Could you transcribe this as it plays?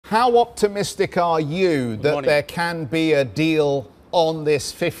How optimistic are you that there can be a deal on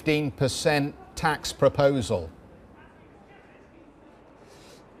this 15% tax proposal?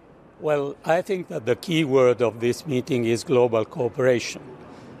 Well, I think that the key word of this meeting is global cooperation.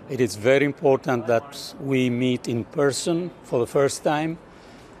 It is very important that we meet in person for the first time.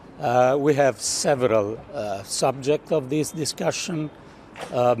 We have several subjects of this discussion.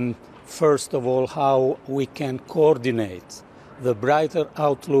 First of all, how we can coordinate the brighter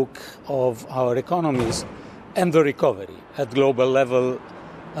outlook of our economies and the recovery at global level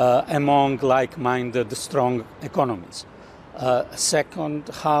among like-minded, strong economies. Second,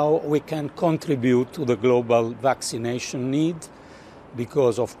 how we can contribute to the global vaccination need,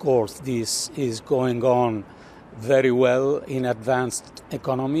 because, of course, this is going on very well in advanced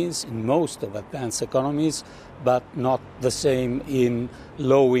economies, in most of advanced economies, but not the same in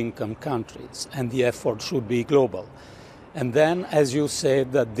low-income countries, and the effort should be global. And then, as you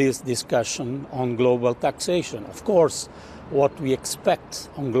said, that this discussion on global taxation. Of course, what we expect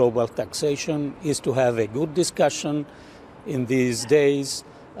on global taxation is to have a good discussion in these days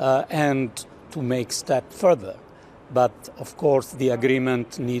and to make steps further. But, of course, the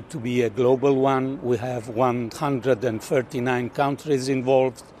agreement needs to be a global one. We have 139 countries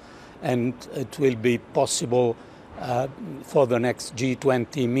involved, and it will be possible for the next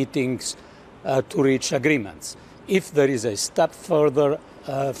G20 meetings to reach agreements. If there is a step further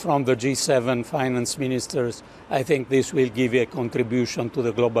from the G7 finance ministers, I think this will give a contribution to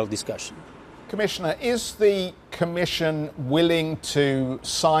the global discussion. Commissioner, is the Commission willing to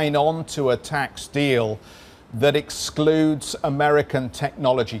sign on to a tax deal that excludes American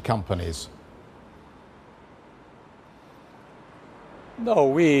technology companies?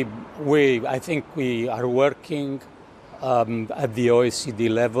 No, I think we are working at the OECD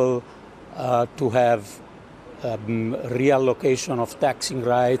level to have reallocation of taxing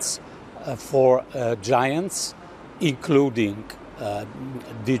rights for giants, including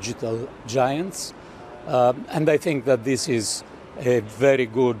digital giants. And I think that this is a very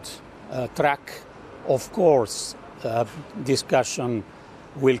good track. Of course, discussion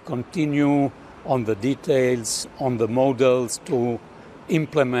will continue on the details, on the models to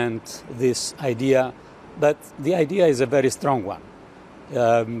implement this idea. But the idea is a very strong one.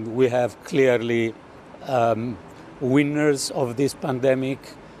 We have clearly winners of this pandemic.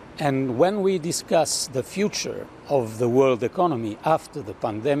 And when we discuss the future of the world economy after the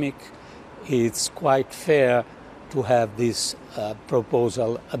pandemic, it's quite fair to have this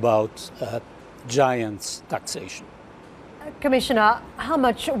proposal about giants taxation. Commissioner, how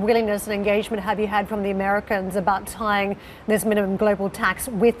much willingness and engagement have you had from the Americans about tying this minimum global tax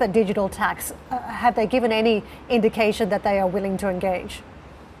with a digital tax? Have they given any indication that they are willing to engage?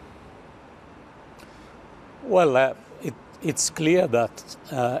 Well, it's clear that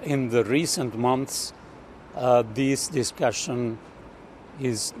in the recent months, this discussion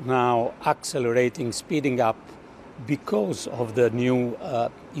is now accelerating, speeding up because of the new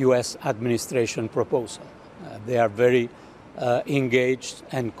U.S. administration proposal. They are very engaged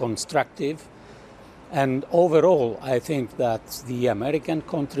and constructive. And overall, I think that the American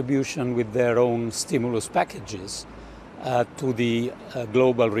contribution with their own stimulus packages to the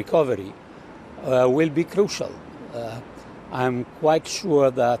global recovery will be crucial. I'm quite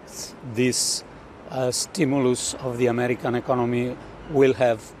sure that this stimulus of the American economy will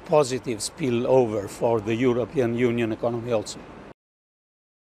have positive spillover for the European Union economy also.